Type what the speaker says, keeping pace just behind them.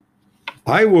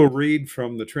I will read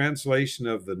from the translation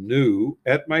of the New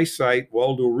at my site,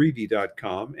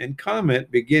 waldoreedy.com, and comment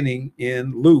beginning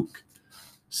in Luke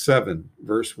 7,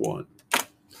 verse 1.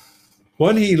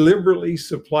 When he liberally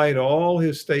supplied all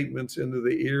his statements into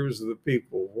the ears of the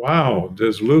people. Wow,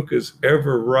 does Lucas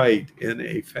ever write in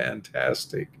a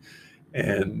fantastic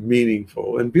and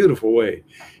meaningful and beautiful way.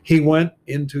 He went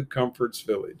into Comfort's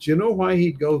village. You know why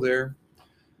he'd go there?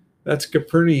 That's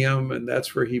Capernaum, and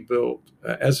that's where he built,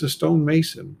 as a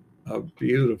stonemason, a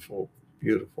beautiful,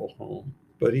 beautiful home.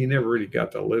 But he never really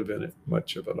got to live in it,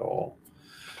 much of it all.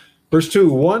 Verse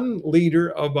 2, one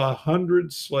leader of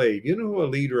 100 slaves. You know who a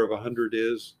leader of 100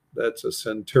 is? That's a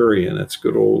centurion. That's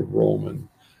good old Roman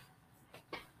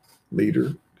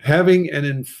leader. Having an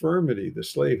infirmity, the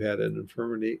slave had an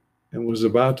infirmity and was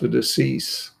about to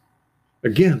decease.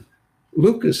 Again,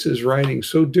 Lucas is writing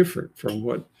so different from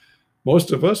what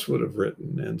most of us would have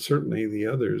written, and certainly the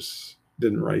others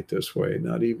didn't write this way,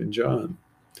 not even John.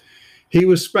 He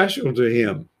was special to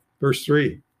him. Verse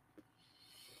 3.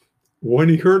 When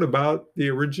he heard about the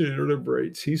originator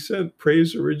liberates, he sent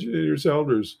praise originator's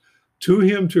elders to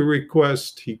him to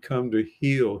request he come to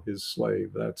heal his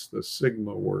slave. That's the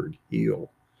Sigma word,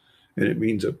 heal. And it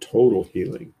means a total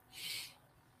healing.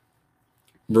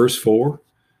 Verse 4,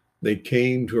 they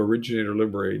came to originator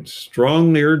liberates,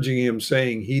 strongly urging him,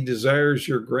 saying, he desires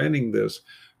your granting this.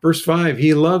 Verse 5,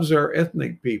 he loves our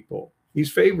ethnic people.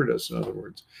 He's favored us, in other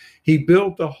words. He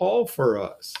built the hall for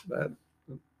us. That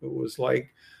was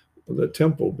like the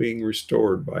temple being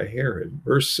restored by Herod.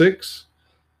 Verse 6,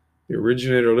 the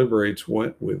originator liberates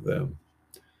went with them.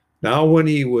 Now when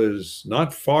he was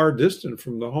not far distant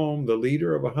from the home, the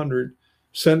leader of 100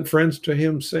 sent friends to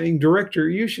him, saying, Director,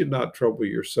 you should not trouble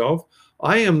yourself.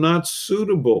 I am not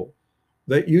suitable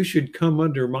that you should come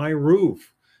under my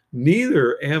roof.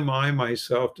 Neither am I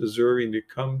myself deserving to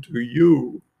come to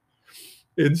you.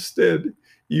 Instead,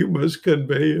 you must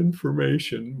convey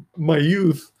information. My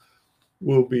youth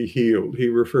will be healed. He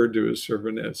referred to his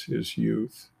servant as his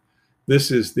youth. This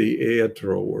is the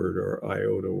ietro word or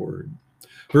iota word.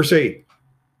 Verse 8,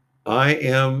 I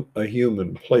am a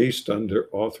human placed under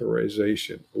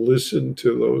authorization. Listen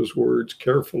to those words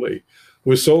carefully.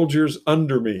 With soldiers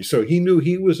under me. So he knew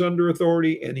he was under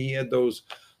authority, and he had those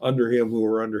under him who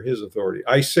were under his authority.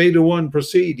 I say to one,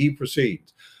 proceed, he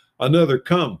proceeds. Another,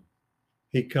 come,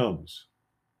 he comes.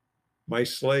 My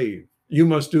slave, you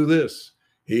must do this.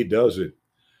 He does it.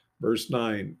 Verse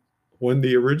 9, when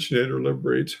the originator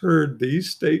liberates heard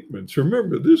these statements,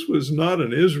 remember, this was not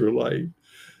an Israelite.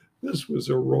 This was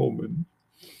a Roman.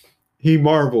 He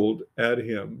marveled at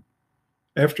him.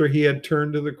 After he had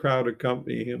turned to the crowd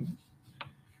accompanying him,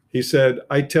 he said,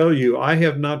 I tell you, I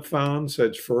have not found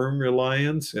such firm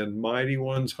reliance and mighty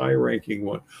ones, high-ranking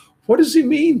one. What does he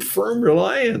mean, firm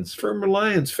reliance,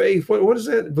 faith? What does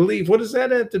that belief? What does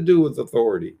that have to do with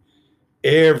authority?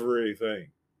 Everything.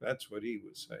 That's what he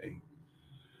was saying.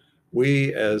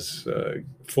 We, as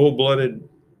full-blooded,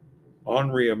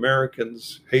 honorary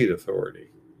Americans, hate authority.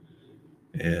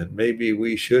 And maybe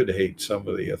we should hate some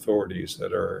of the authorities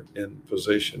that are in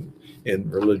position in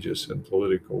religious and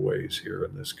political ways here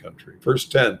in this country. Verse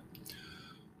 10,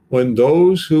 when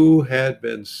those who had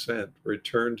been sent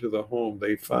returned to the home,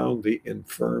 they found the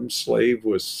infirm slave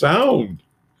was sound.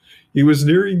 He was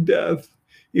nearing death.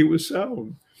 He was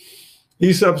sound.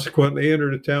 He subsequently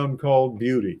entered a town called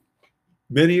Beauty.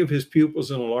 Many of his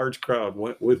pupils and a large crowd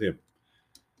went with him.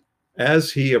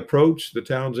 As he approached the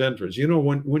town's entrance, you know,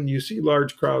 when you see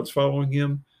large crowds following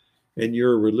him and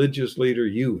you're a religious leader,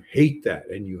 you hate that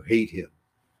and you hate him.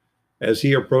 As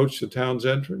he approached the town's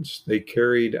entrance, they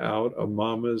carried out a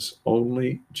mama's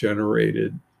only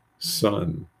generated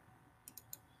son.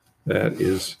 That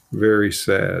is very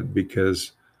sad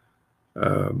because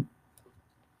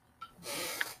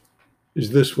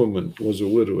this woman was a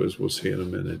widow, as we'll see in a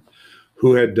minute,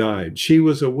 who had died. She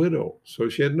was a widow, so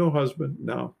she had no husband,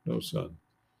 no son.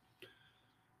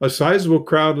 A sizable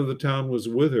crowd of the town was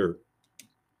with her.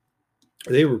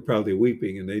 They were probably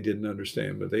weeping and they didn't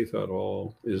understand, but they thought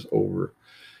all is over.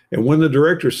 And when the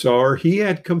director saw her, he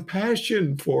had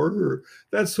compassion for her.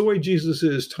 That's the way Jesus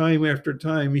is time after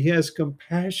time. He has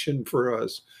compassion for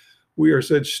us. We are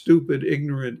such stupid,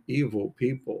 ignorant, evil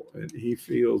people, and he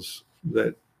feels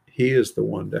that he is the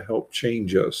one to help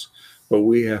change us. But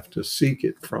we have to seek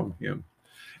it from him.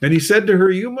 And he said to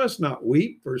her, you must not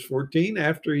weep. Verse 14,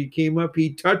 after he came up,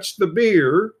 he touched the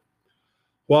bier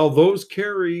while those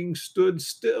carrying stood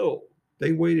still.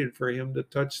 They waited for him to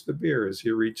touch the bier as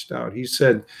he reached out. He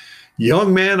said,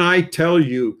 young man, I tell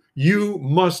you, you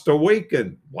must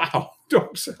awaken. Wow,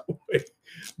 don't awake.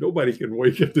 Nobody can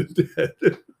waken the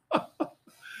dead.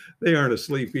 They aren't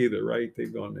asleep either, right?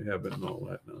 They've gone to heaven and all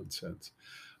that nonsense.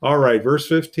 All right, verse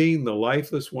 15, the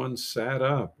lifeless one sat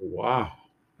up. Wow,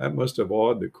 that must have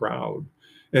awed the crowd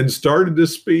and started to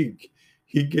speak.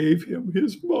 He gave him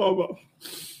his mama.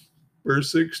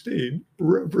 Verse 16,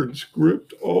 reverence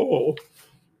gripped all.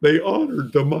 They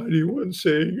honored the mighty one,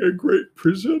 saying, a great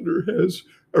presenter has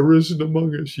arisen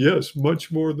among us. Yes,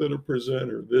 much more than a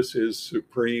presenter. This is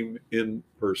supreme in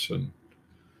person,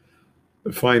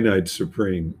 the finite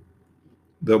supreme.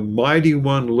 The mighty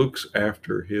one looks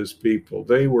after his people.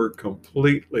 They were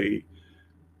completely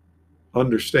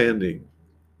understanding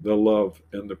the love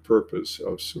and the purpose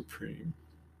of supreme.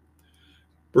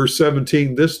 Verse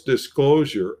 17, this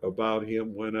disclosure about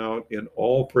him went out in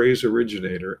all praise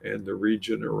originator and the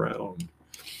region around.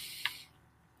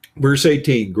 Verse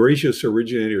 18, gracious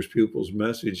originator's pupils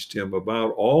messaged him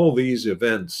about all these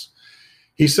events.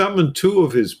 He summoned 2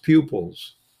 of his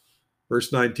pupils.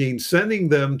 Verse 19, sending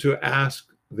them to ask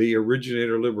the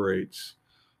originator liberates,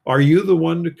 are you the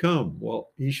one to come? Well,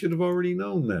 he should have already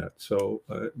known that. So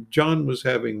John was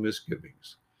having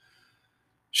misgivings.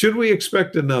 Should we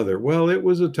expect another? Well, it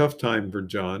was a tough time for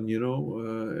John.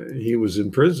 He was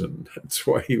in prison. That's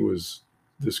why he was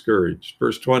discouraged.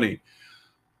 Verse 20,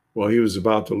 well, he was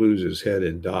about to lose his head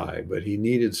and die, but he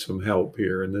needed some help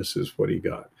here, and this is what he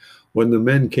got. When the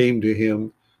men came to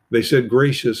him, they said,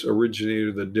 gracious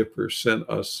originator, the Dipper sent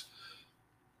us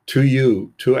to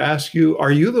you to ask you,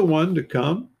 are you the one to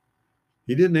come?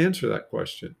 He didn't answer that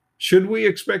question. Should we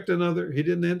expect another? He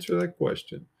didn't answer that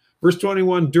question. Verse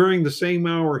 21, during the same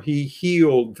hour, he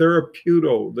healed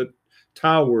that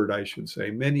towered, I should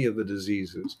say, many of the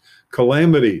diseases,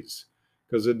 calamities,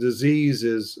 because a disease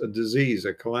is a disease.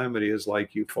 A calamity is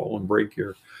like you fall and break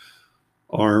your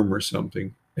arm or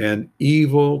something. And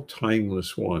evil,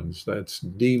 timeless ones, that's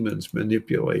demons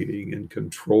manipulating and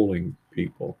controlling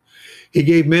people. He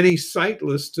gave many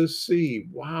sightless to see.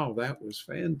 Wow, that was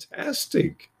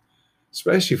fantastic,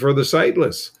 especially for the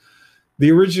sightless. The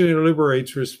originator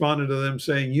liberates responded to them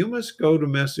saying, you must go to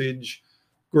message,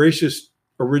 gracious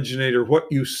originator, what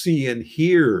you see and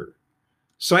hear.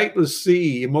 Sightless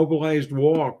see, immobilized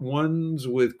walk, ones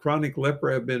with chronic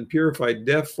lepra have been purified,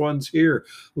 deaf ones hear,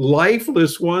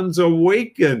 lifeless ones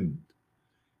awakened,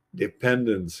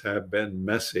 dependents have been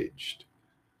messaged.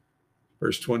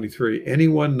 Verse 23,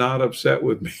 anyone not upset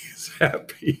with me is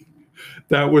happy.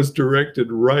 That was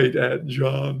directed right at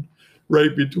John,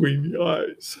 right between the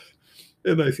eyes.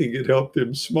 And I think it helped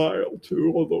him smile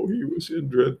too, although he was in a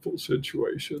dreadful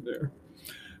situation there.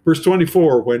 Verse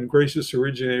 24, when gracious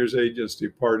originator's agents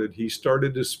departed, he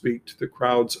started to speak to the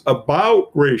crowds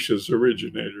about gracious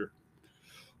originator.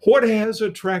 What has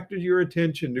attracted your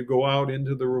attention to go out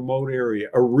into the remote area?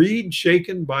 A reed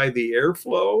shaken by the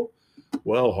airflow?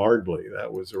 Well, hardly.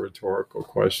 That was a rhetorical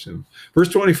question. Verse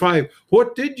 25,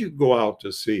 what did you go out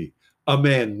to see? A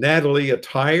man nattily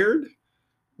attired?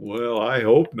 Well, I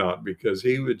hope not, because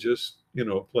he was just,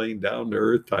 plain down to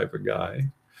earth type of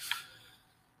guy.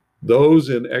 Those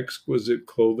in exquisite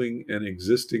clothing and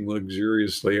existing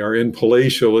luxuriously are in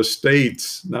palatial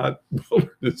estates, not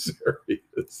wilderness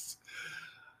areas.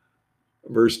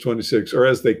 Verse 26, or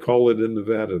as they call it in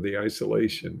Nevada, the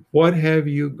isolation. What have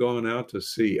you gone out to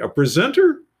see? A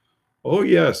presenter? Oh,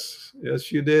 yes.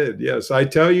 Yes, you did. Yes, I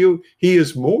tell you, he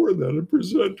is more than a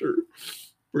presenter.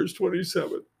 Verse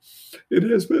 27, it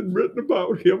has been written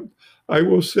about him, I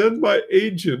will send my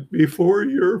agent before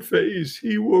your face.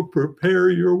 He will prepare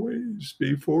your ways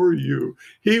before you.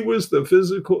 He was the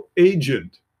physical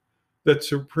agent that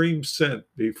Supreme sent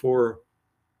before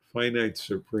finite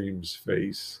Supreme's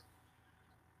face.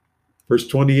 Verse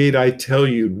 28, I tell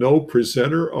you, no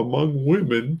presenter among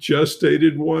women,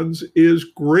 gestated ones, is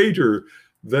greater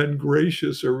than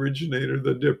gracious originator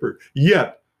the Dipper.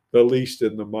 Yet, the least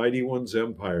in the mighty one's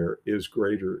empire is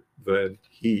greater than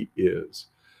he is.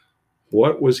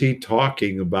 What was he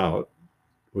talking about?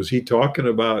 Was he talking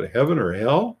about heaven or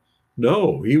hell?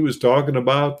 No, he was talking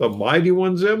about the mighty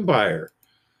one's empire.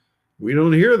 We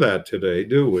don't hear that today,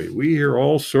 do we? We hear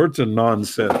all sorts of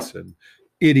nonsense and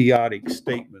idiotic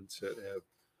statements that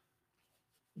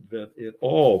have been in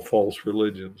all false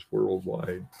religions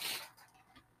worldwide.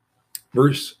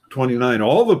 Verse 29,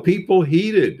 all the people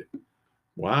heeded.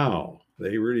 Wow,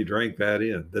 they really drank that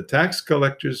in. The tax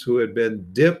collectors who had been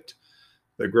dipped,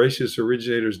 the gracious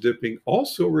originator's dipping,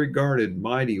 also regarded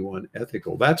mighty one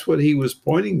ethical. That's what he was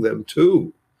pointing them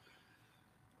to.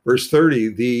 Verse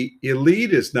 30, the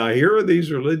elitists, now here are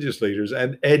these religious leaders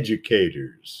and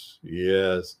educators.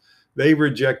 Yes, they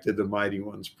rejected the mighty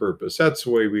one's purpose. That's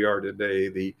the way we are today.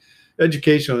 The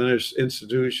educational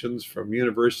institutions from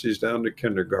universities down to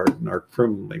kindergarten are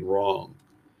criminally wrong.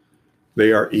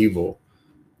 They are evil.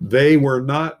 They were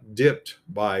not dipped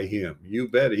by him. You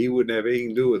bet he wouldn't have anything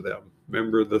to do with them.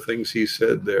 Remember the things he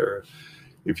said there,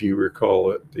 if you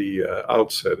recall, at the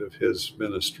outset of his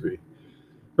ministry.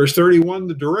 Verse 31,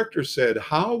 the director said,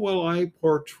 how will I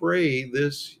portray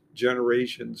this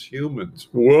generation's humans?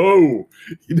 Whoa,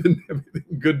 he didn't have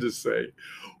anything good to say.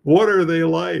 What are they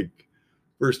like?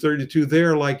 Verse 32, they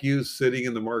are like youth sitting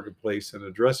in the marketplace and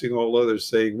addressing all others,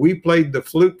 saying, we played the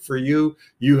flute for you,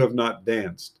 you have not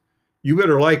danced. You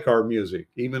better like our music,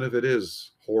 even if it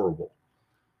is horrible.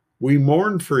 We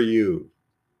mourned for you,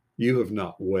 you have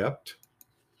not wept.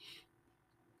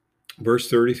 Verse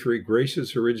 33,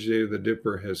 gracious originator of the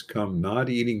dipper has come, not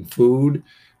eating food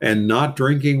and not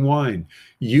drinking wine.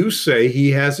 You say he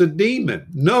has a demon.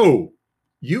 No,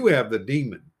 you have the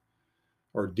demon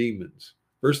or demons.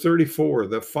 Verse 34,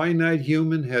 the finite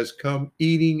human has come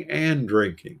eating and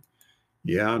drinking.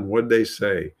 Yeah, and what'd they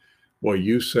say? Well,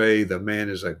 you say the man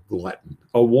is a glutton,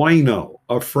 a wino,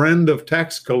 a friend of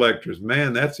tax collectors.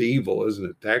 Man, that's evil, isn't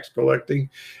it? Tax collecting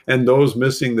and those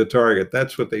missing the target.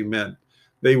 That's what they meant.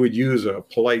 They would use a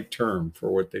polite term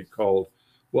for what they called,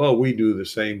 well, we do the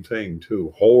same thing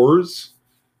too. Whores,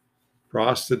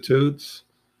 prostitutes.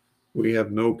 We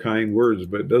have no kind words,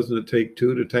 but doesn't it take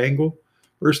two to tangle?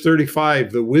 Verse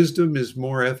 35, the wisdom is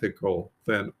more ethical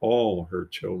than all her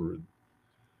children.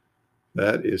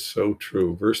 That is so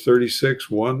true. Verse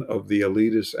 36, one of the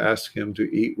elitists asked him to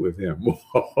eat with him.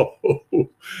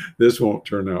 Whoa, this won't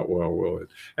turn out well, will it?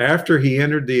 After he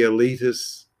entered the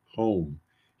elitist's home,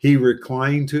 he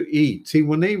reclined to eat. See,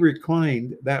 when they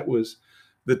reclined, that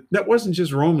wasn't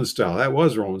just Roman style. That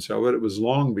was Roman style, but it was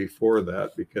long before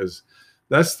that, because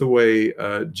that's the way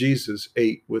Jesus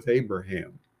ate with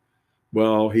Abraham.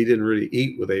 Well, he didn't really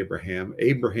eat with Abraham.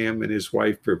 Abraham and his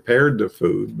wife prepared the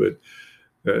food, but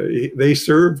they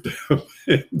served them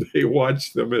and they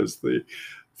watched them as the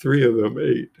three of them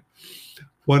ate.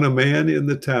 When a man in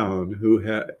the town who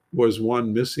was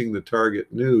one missing the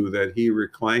target knew that he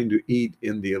reclined to eat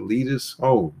in the elitist's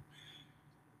home,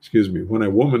 when a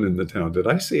woman in the town, did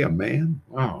I say a man?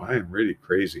 Wow, I am really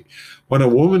crazy. When a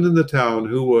woman in the town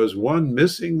who was one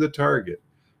missing the target,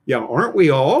 yeah, aren't we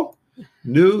all?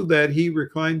 Knew that he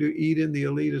reclined to eat in the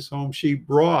elitist's home, she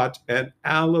brought an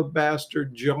alabaster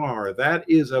jar. That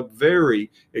is a very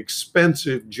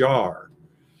expensive jar.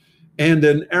 And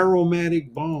an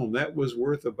aromatic balm. That was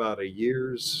worth about a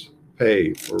year's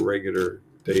pay for a regular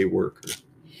day worker.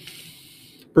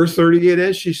 Verse 38,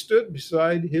 as she stood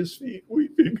beside his feet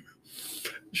weeping,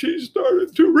 she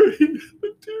started to rain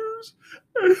the tears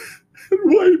and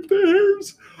wipe the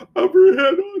hairs of her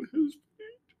head on his feet.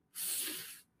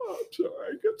 I'm sorry,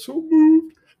 I get so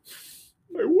moved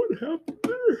by what happened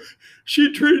there.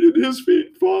 She treated his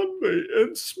feet fondly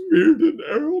and smeared an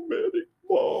aromatic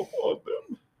balm on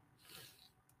them.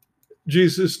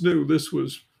 Jesus knew this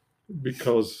was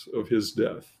because of his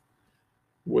death.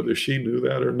 Whether she knew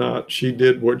that or not, she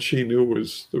did what she knew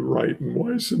was the right and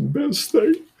wise and best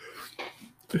thing.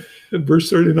 In verse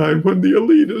 39, when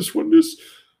this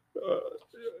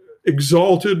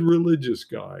exalted religious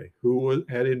guy who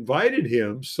had invited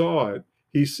him saw it,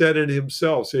 he said it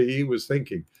himself. See, he was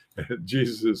thinking. And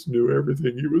Jesus knew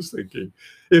everything he was thinking.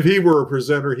 If he were a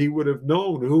presenter, he would have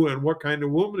known who and what kind of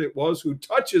woman it was who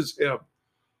touches him.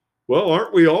 Well,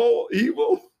 aren't we all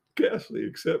evil? Ghastly,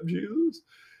 except Jesus.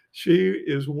 She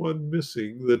is one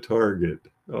missing the target.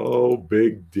 Oh,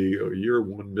 big deal. You're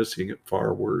one missing it,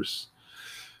 far worse.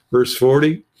 Verse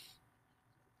 40,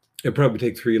 it'd probably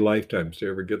take 3 lifetimes to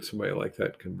ever get somebody like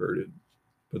that converted.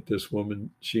 But this woman,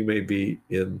 she may be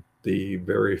in the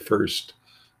very first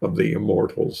of the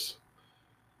immortals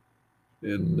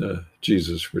in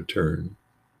Jesus' return.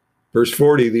 Verse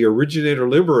 40, the originator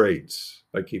liberates.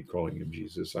 I keep calling him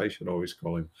Jesus. I should always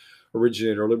call him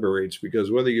originator liberates,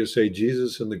 because whether you say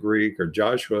Jesus in the Greek or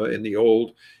Joshua in the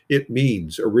Old, it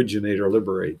means originator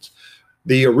liberates.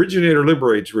 The originator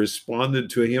liberates responded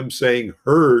to him saying,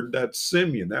 heard, that's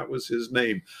Simeon, that was his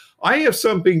name. I have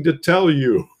something to tell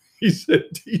you. He said,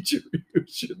 teacher, you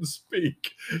should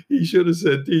speak. He should have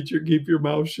said, teacher, keep your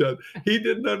mouth shut. He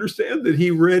didn't understand that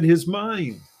he read his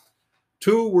mind.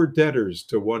 2 were debtors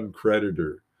to 1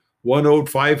 creditor. One owed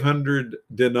 500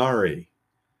 denarii.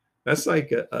 That's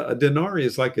like a denarii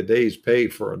is like a day's pay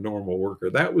for a normal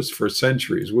worker. That was for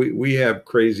centuries. We have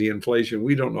crazy inflation.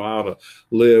 We don't know how to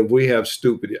live. We have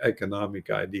stupid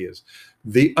economic ideas.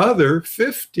 The other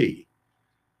 50,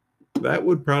 that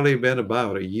would probably have been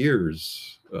about a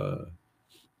year's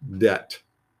debt.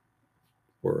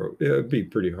 Or it would be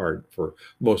pretty hard for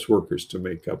most workers to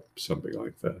make up something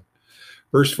like that.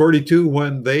 Verse 42,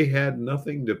 when they had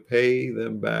nothing to pay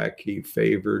them back, he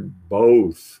favored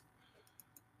both.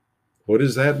 What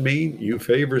does that mean? You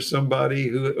favor somebody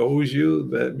who owes you,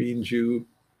 that means you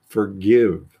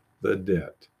forgive the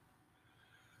debt.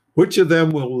 Which of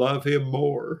them will love him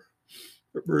more?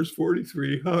 Verse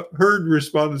 43, Herd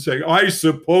responded saying, I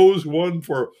suppose one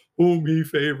for whom he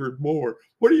favored more.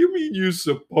 What do you mean you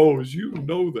suppose? You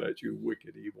know that, you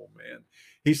wicked, evil man.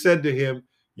 He said to him,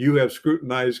 you have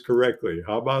scrutinized correctly.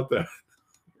 How about that?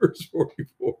 Verse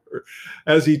 44,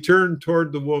 as he turned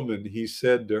toward the woman, he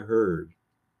said to Herd,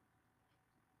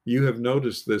 you have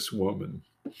noticed this woman.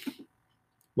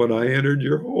 When I entered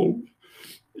your home,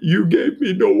 you gave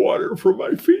me no water for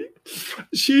my feet.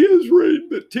 She has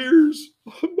rained the tears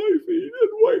on my feet and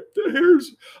wiped the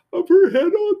hairs of her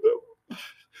head on them.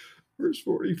 Verse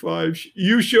 45,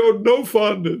 you showed no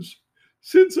fondness.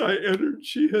 Since I entered,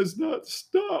 she has not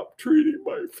stopped treating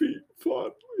my feet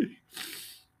fondly.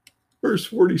 Verse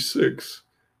 46,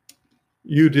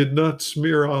 you did not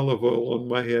smear olive oil on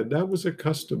my head. That was a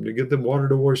custom, to give them water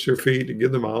to wash their feet, to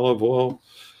give them olive oil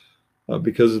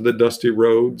because of the dusty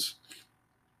roads.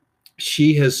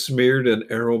 She has smeared an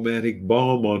aromatic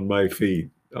balm on my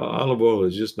feet. Olive oil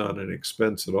is just not an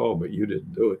expense at all, but you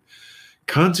didn't do it.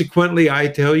 Consequently, I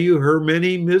tell you, her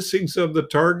many missings of the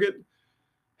target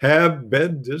have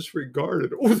been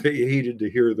disregarded. Oh, they hated to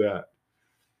hear that.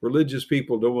 Religious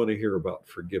people don't want to hear about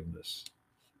forgiveness.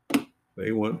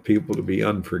 They want people to be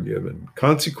unforgiven.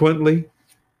 Consequently,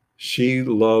 she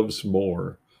loves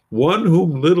more. One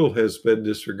whom little has been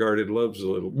disregarded loves a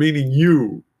little, meaning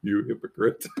you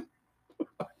hypocrite.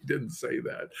 I didn't say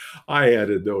that. I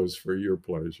added those for your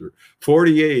pleasure.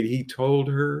 48, he told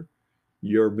her,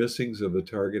 your missings of the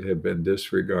target have been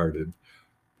disregarded.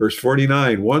 Verse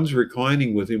 49, ones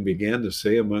reclining with him began to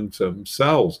say amongst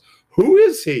themselves, who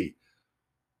is he?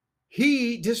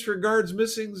 He disregards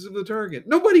missings of the target.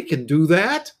 Nobody can do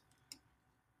that.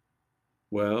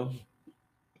 Well,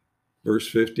 verse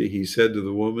 50, he said to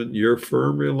the woman, your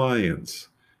firm reliance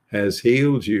has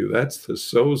healed you. That's the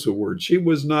sozo word. She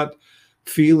was not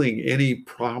feeling any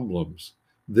problems.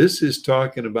 This is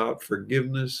talking about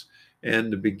forgiveness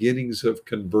and the beginnings of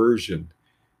conversion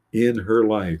in her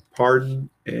life, pardon,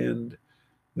 and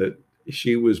that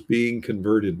she was being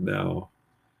converted now.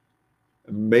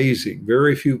 Amazing.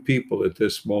 Very few people at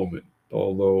this moment,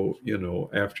 although,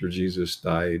 after Jesus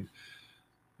died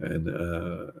and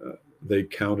they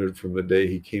counted from the day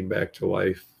he came back to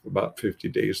life, about 50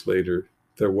 days later,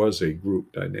 there was a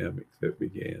group dynamic that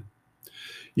began.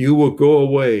 You will go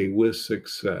away with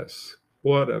success.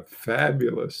 What a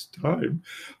fabulous time.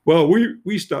 Well,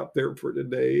 we stopped there for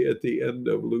today at the end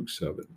of Luke 7.